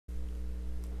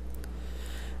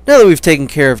Now that we've taken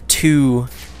care of 2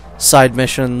 side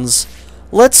missions,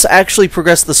 let's actually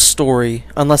progress the story,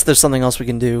 unless there's something else we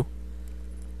can do.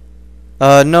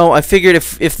 No, I figured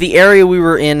if the area we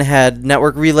were in had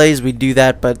network relays, we'd do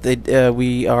that, but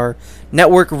we are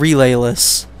network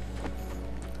relayless.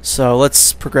 So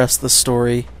let's progress the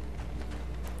story.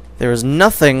 There is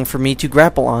nothing for me to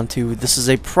grapple onto. This is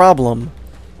a problem.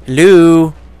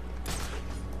 Hello?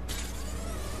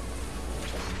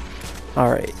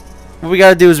 Alright. What we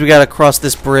gotta do is we gotta cross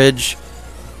this bridge,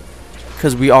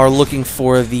 because we are looking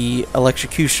for the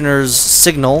Electrocutioner's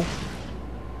signal.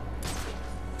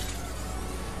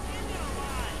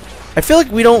 I feel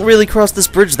like we don't really cross this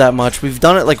bridge that much. We've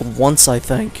done it like once, I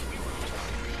think.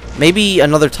 Maybe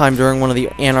another time during one of the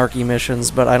Anarchy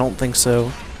missions, but I don't think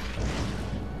so.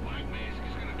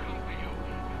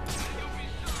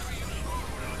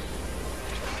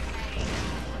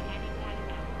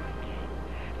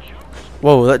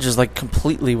 Whoa, that just like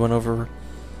completely went over.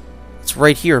 It's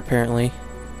right here, apparently.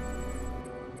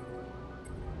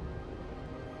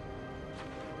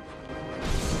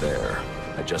 There.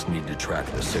 I just need to track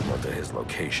the signal to his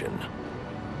location.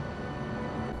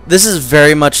 This is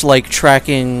very much like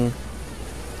tracking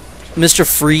Mr.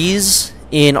 Freeze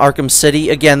in Arkham City.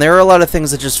 Again, there are a lot of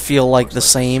things that just feel like the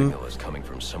same. The signal is coming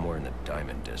from somewhere in the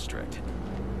Diamond District.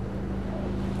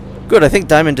 Good, I think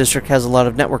Diamond District has a lot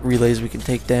of network relays we can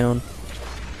take down.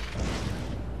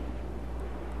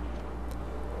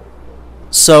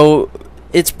 So,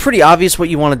 it's pretty obvious what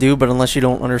you want to do, but unless you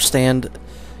don't understand,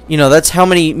 you know, that's how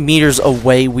many meters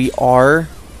away we are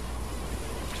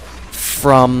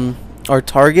from our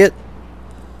target.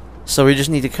 So we just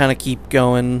need to kind of keep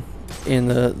going in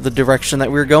the direction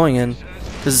that we're going in,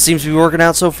 because it seems to be working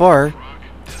out so far.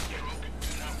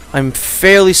 I'm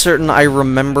fairly certain I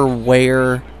remember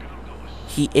where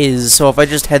he is, so if I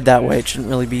just head that way, it shouldn't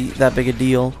really be that big a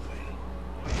deal.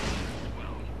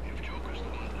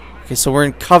 Okay, so we're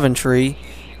in Coventry.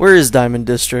 Where is Diamond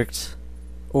District?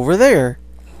 Over there.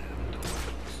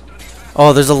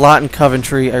 Oh, there's a lot in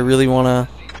Coventry. I really want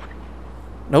to...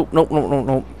 Nope, nope, nope, nope,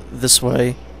 nope. This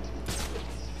way.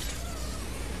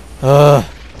 I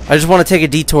just want to take a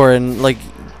detour and, like,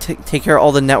 take care of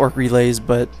all the network relays,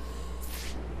 but...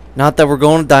 Not that we're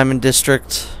going to Diamond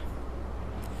District.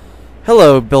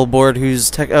 Hello, billboard,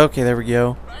 who's tech... Okay, there we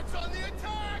go. Bats on the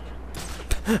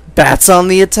attack! Bats on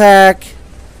the attack!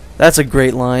 That's a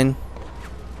great line.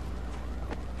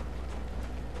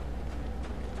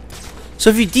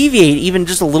 So if you deviate even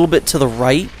just a little bit to the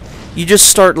right, you just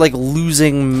start like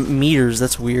losing meters.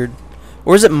 That's weird.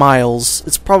 Or is it miles?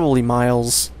 It's probably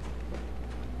miles.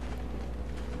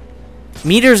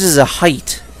 Meters is a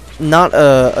height, not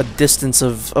a distance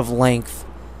of length.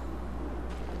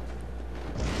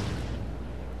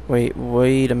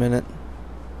 Wait a minute.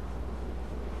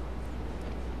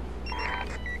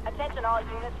 Attention all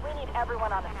units, we need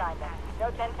everyone on assignment. No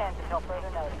 10-10s until further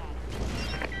notice.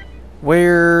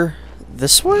 Where?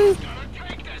 This way?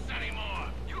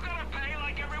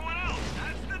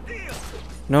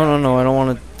 No, no, no, I don't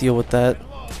want to deal with that.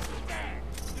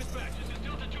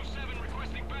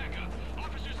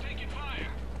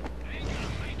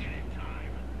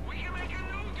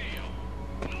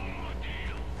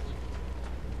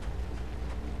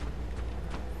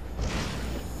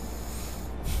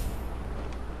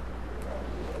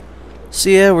 So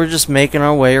yeah, we're just making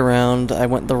our way around. I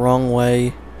went the wrong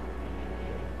way.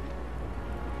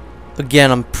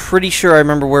 Again, I'm pretty sure I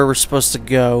remember where we're supposed to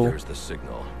go. There's the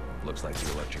signal. Looks like the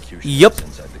Electrocutioner Yep. is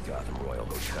inside the Gotham Royal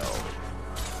Hotel.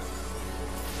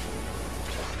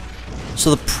 So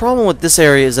the problem with this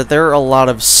area is that there are a lot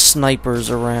of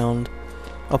snipers around.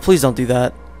 Oh, please don't do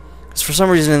that. Because for some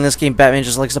reason in this game, Batman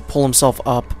just likes to pull himself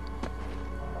up.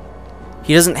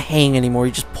 He doesn't hang anymore,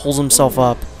 he just pulls himself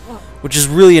up. Which is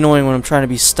really annoying when I'm trying to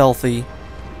be stealthy.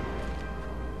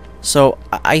 So,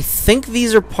 I think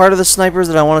these are part of the snipers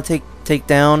that I want to take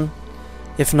down.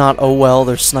 If not, oh well,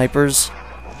 they're snipers.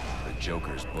 The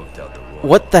Joker's booked out the Royal.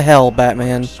 What the hell,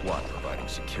 Batman? SWAT providing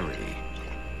security.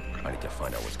 I need to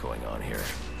find out what's going on here.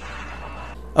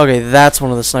 Okay, that's one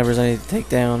of the snipers I need to take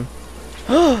down.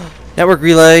 Network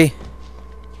relay.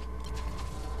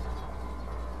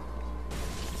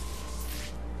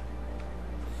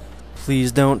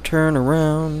 Please don't turn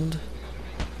around.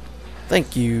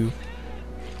 Thank you.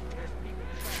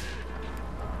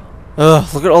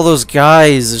 Ugh, look at all those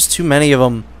guys. There's too many of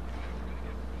them.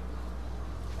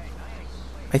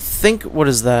 I think, what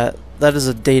is that? That is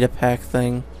a data pack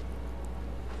thing.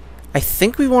 I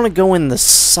think we want to go in the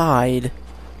side.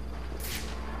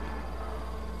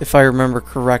 If I remember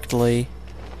correctly.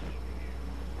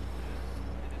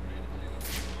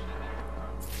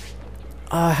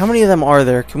 How many of them are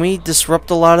there? Can we disrupt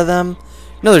a lot of them?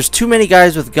 No, there's too many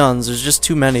guys with guns. There's just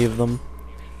too many of them.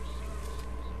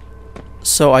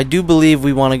 So I do believe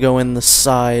we want to go in the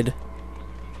side.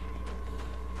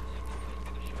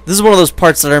 This is one of those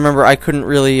parts that I remember I couldn't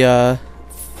really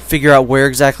figure out where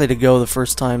exactly to go the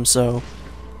first time, so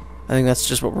I think that's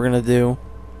just what we're gonna do.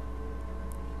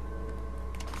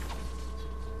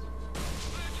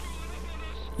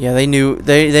 Yeah, they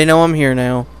know I'm here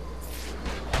now.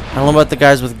 I don't know about the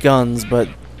guys with guns, but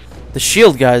the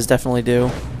shield guys definitely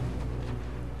do.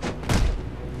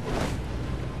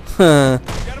 Huh.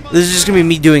 This is just gonna be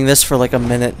me doing this for like a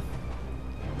minute.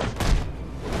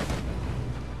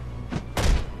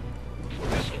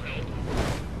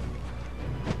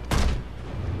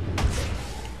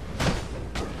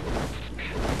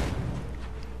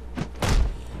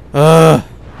 Ugh.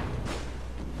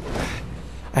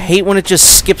 I hate when it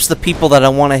just skips the people that I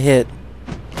want to hit.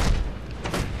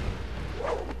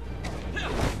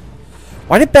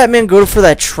 Why did Batman go for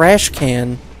that trash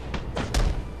can?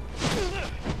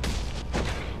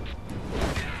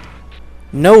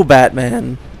 No,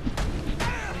 Batman.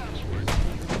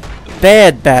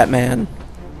 Bad Batman.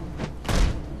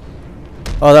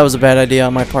 Oh, that was a bad idea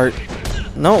on my part.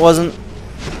 No, it wasn't.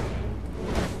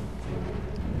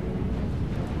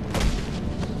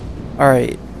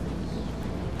 Alright.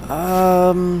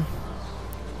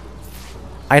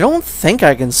 I don't think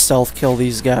I can stealth kill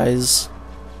these guys.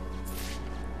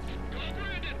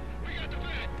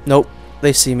 Nope,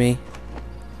 they see me.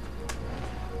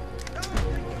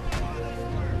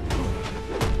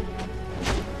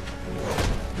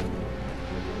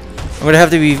 I'm gonna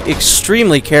have to be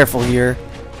extremely careful here.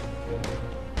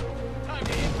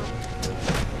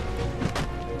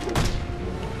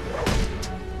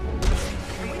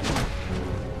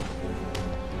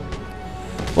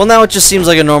 Well, now it just seems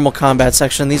like a normal combat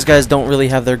section. These guys don't really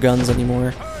have their guns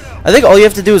anymore. I think all you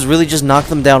have to do is really just knock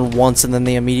them down once and then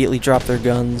they immediately drop their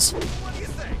guns.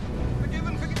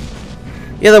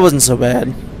 Yeah, that wasn't so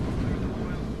bad.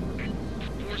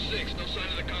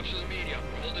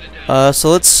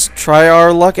 So let's try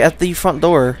our luck at the front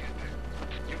door.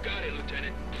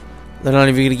 They're not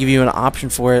even going to give you an option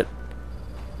for it.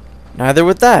 Neither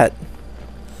with that.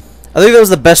 I think that was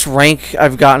the best rank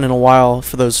I've gotten in a while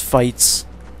for those fights.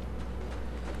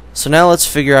 So now let's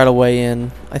figure out a way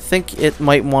in. I think it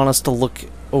might want us to look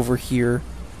over here.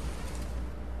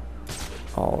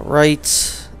 Alright.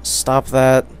 Stop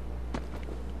that.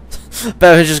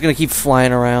 Batman's just gonna keep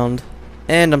flying around.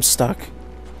 And I'm stuck.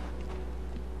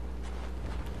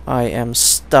 I am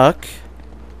stuck.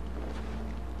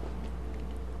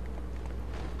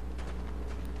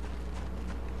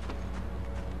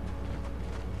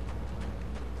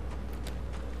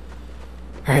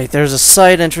 Alright, there's a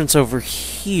side entrance over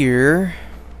here.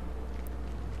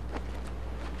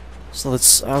 So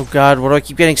let's... Oh god, what do I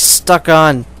keep getting stuck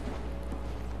on?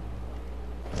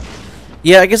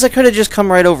 Yeah, I guess I could have just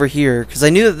come right over here, because I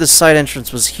knew that this side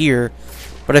entrance was here,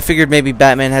 but I figured maybe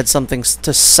Batman had something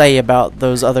to say about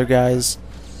those other guys.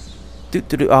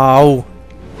 Oh.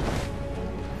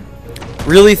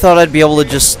 Really thought I'd be able to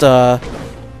just,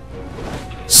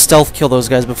 stealth kill those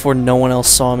guys before no one else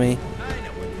saw me.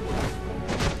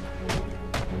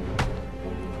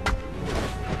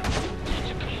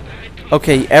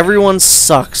 Okay, everyone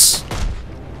sucks.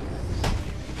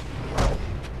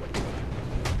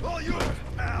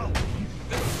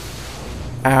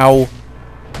 Ow.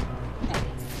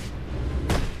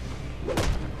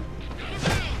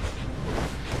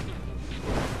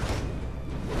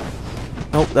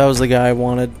 Nope, that was the guy I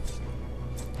wanted.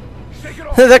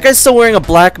 That guy's still wearing a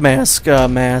Black Mask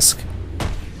mask.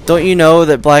 Don't you know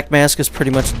that Black Mask is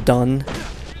pretty much done?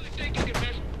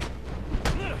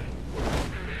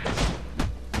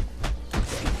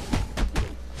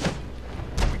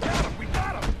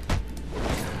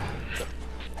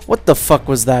 What the fuck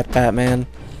was that, Batman?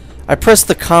 I pressed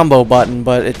the combo button,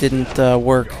 but it didn't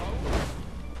work.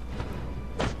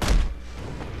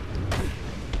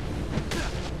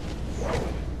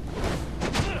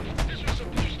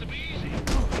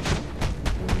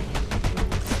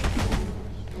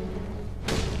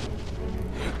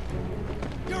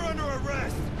 You're under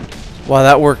arrest. Wow,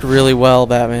 that worked really well,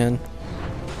 Batman.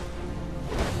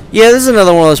 Yeah, this is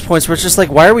another one of those points where it's just like,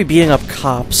 why are we beating up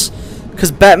cops?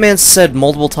 Because Batman said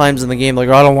multiple times in the game, like,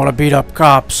 I don't want to beat up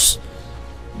cops.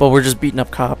 But we're just beating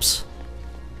up cops.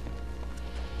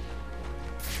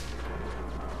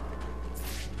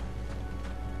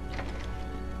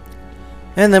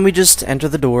 And then we just enter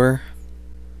the door.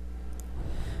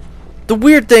 The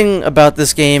weird thing about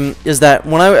this game is that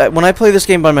when I play this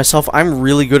game by myself, I'm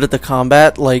really good at the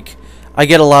combat. Like, I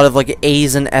get a lot of like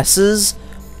A's and S's.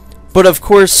 But of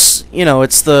course, you know,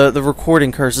 it's the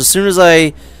recording curse. As soon as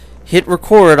I hit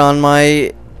record on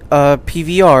my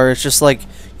PVR, it's just like,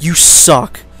 you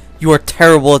suck. You are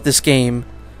terrible at this game.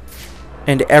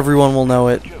 And everyone will know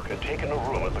it.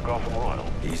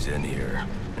 He's in here,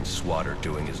 and SWAT are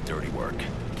doing his dirty work,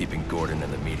 keeping Gordon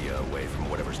and the media away from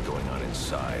whatever's going on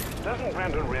inside. Doesn't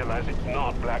Brandon realize it's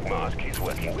not Black Mask he's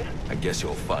working with? I guess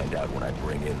you'll find out when I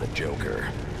bring in the Joker.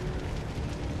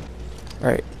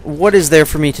 Alright, what is there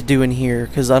for me to do in here?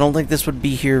 Because I don't think this would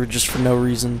be here just for no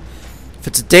reason. If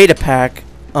it's a data pack,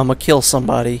 I'm gonna kill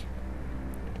somebody.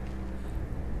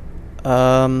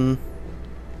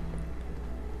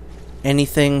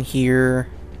 Anything here?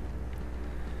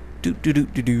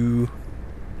 Do.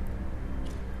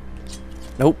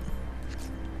 Nope.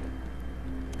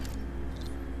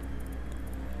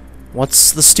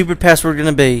 What's the stupid password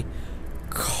gonna be?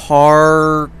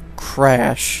 Car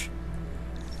crash.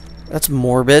 That's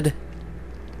morbid.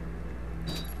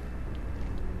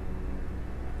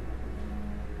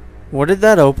 What did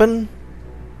that open?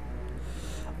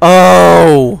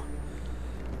 Oh!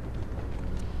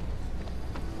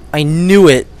 I knew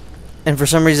it, and for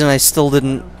some reason I still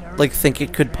didn't like think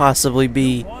it could possibly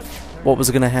be what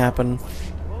was gonna happen.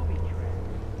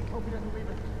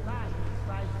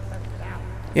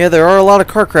 Yeah, there are a lot of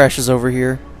car crashes over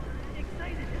here.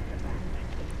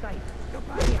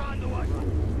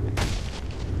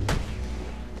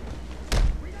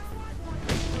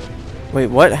 Wait,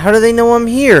 what? How do they know I'm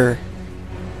here?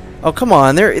 Oh, come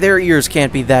on. Their ears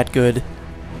can't be that good.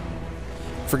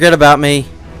 Forget about me.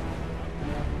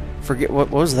 Forget... What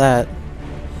was that?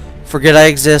 Forget I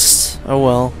exist. Oh,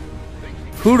 well.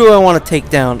 Who do I want to take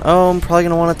down? Oh, I'm probably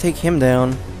going to want to take him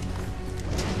down.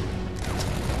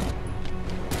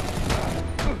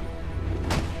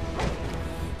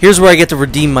 Here's where I get to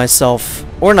redeem myself.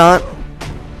 Or not.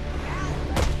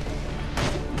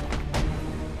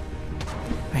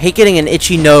 I hate getting an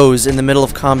itchy nose in the middle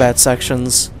of combat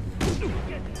sections.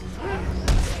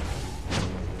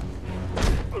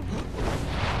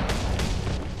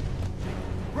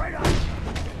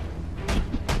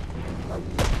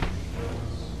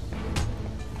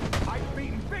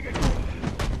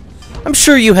 I'm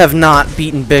sure you have not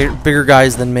beaten bigger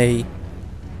guys than me.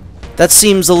 That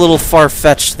seems a little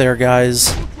far-fetched there,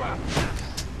 guys.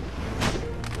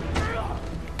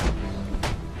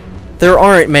 There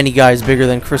aren't many guys bigger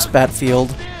than Chris Batfield.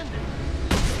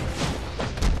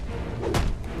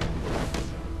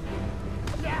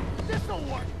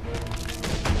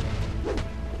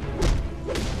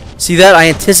 See that? I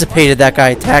anticipated that guy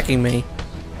attacking me.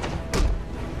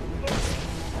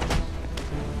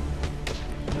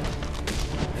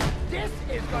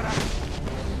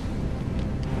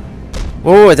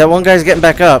 Whoa, wait, that one guy's getting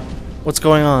back up. What's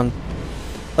going on?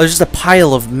 Oh, there's just a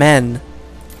pile of men.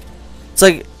 It's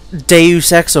like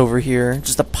Deus Ex over here.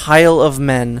 Just a pile of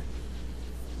men.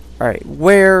 Alright,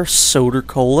 where? Soda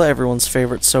Cola, everyone's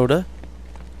favorite soda.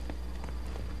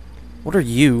 What are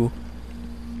you?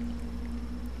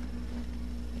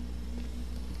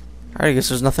 Alright, I guess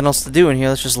there's nothing else to do in here.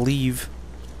 Let's just leave.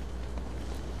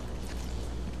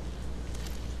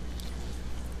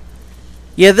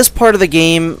 Yeah, this part of the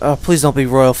game... please don't be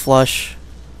Royal Flush.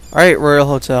 Alright, Royal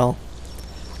Hotel.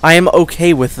 I am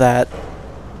okay with that.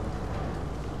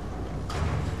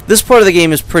 This part of the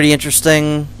game is pretty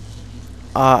interesting.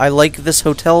 I like this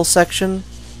hotel section.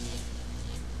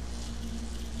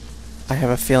 I have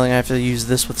a feeling I have to use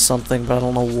this with something, but I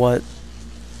don't know what.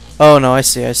 Oh, no, I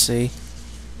see.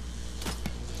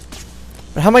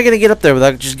 But how am I going to get up there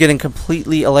without just getting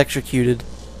completely electrocuted?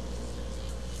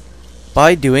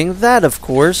 By doing that, of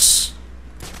course.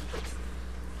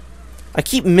 I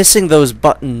keep missing those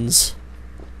buttons.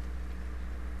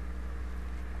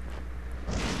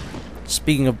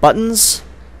 Speaking of buttons,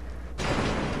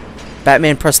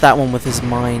 Batman pressed that one with his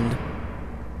mind.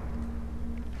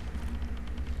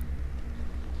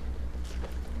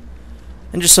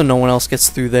 And just so no one else gets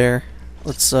through there,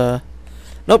 let's,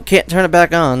 nope, can't turn it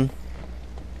back on.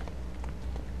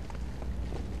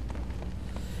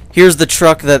 Here's the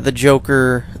truck that the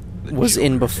Joker was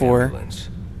in before. Ambulance.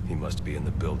 He must be in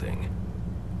the building.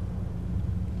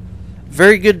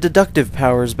 Very good deductive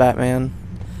powers, Batman.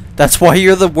 That's why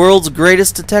you're the world's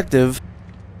greatest detective.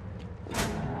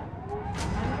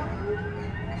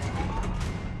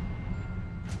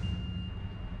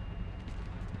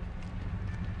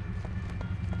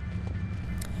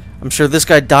 I'm sure this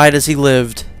guy died as he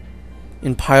lived,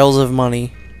 in piles of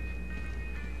money.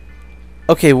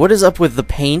 Okay, what is up with the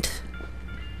paint?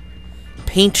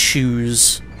 Paint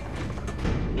shoes.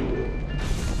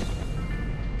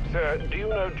 Sir, do you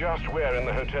know know just where in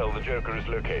the hotel the Joker is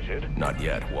located? Not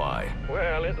yet. Why?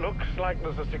 Well, it looks like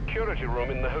there's a security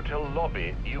room in the hotel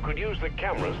lobby. You could use the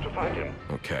cameras to find him.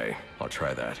 Okay, I'll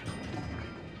try that.